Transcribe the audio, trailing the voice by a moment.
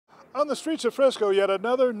On the streets of Frisco, yet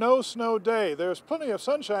another no-snow day. There's plenty of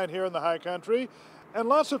sunshine here in the high country and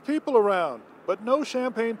lots of people around, but no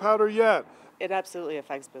champagne powder yet. It absolutely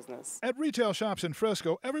affects business. At retail shops in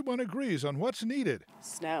Frisco, everyone agrees on what's needed.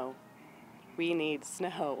 Snow. We need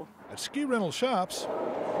snow. At ski rental shops,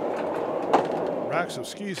 racks of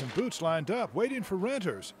skis and boots lined up, waiting for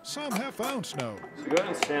renters. Some have found snow. So go ahead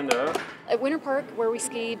and stand up. At Winter Park, where we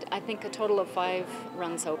skied, I think a total of 5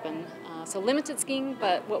 runs open. So limited skiing,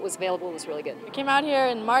 but what was available was really good. I came out here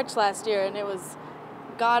in March last year and it was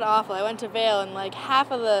god awful. I went to Vail and like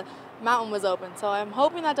half of the mountain was open, so I'm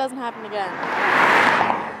hoping that doesn't happen again.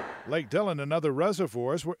 Lake Dillon and other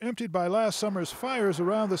reservoirs were emptied by last summer's fires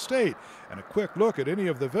around the state, and a quick look at any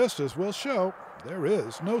of the vistas will show there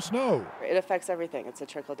is no snow. It affects everything. It's a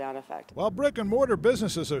trickle-down effect. While brick and mortar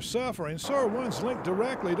businesses are suffering, so are ones linked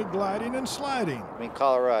directly to gliding and sliding. I mean,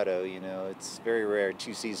 Colorado, you know, it's very rare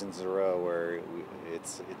 2 seasons in a row where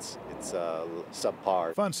it's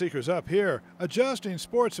subpar. Fun seekers up here adjusting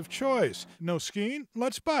sports of choice. No skiing?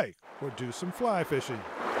 Let's bike or do some fly fishing.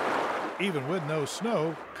 Even with no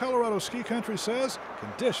snow, Colorado Ski Country says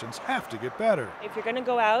conditions have to get better. If you're going to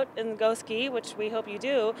go out and go ski, which we hope you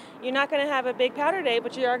do, you're not going to have a big powder day,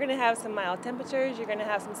 but you are going to have some mild temperatures, you're going to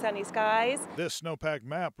have some sunny skies. This snowpack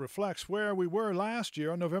map reflects where we were last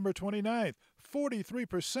year on November 29th,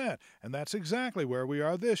 43%, and that's exactly where we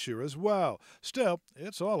are this year as well. Still,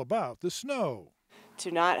 it's all about the snow.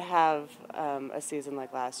 To not have a season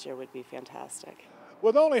like last year would be fantastic.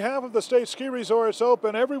 With only half of the state ski resorts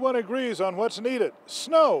open, everyone agrees on what's needed: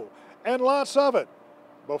 snow, and lots of it,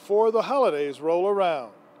 before the holidays roll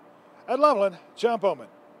around. At Loveland, John Bowman,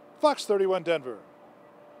 Fox 31 Denver.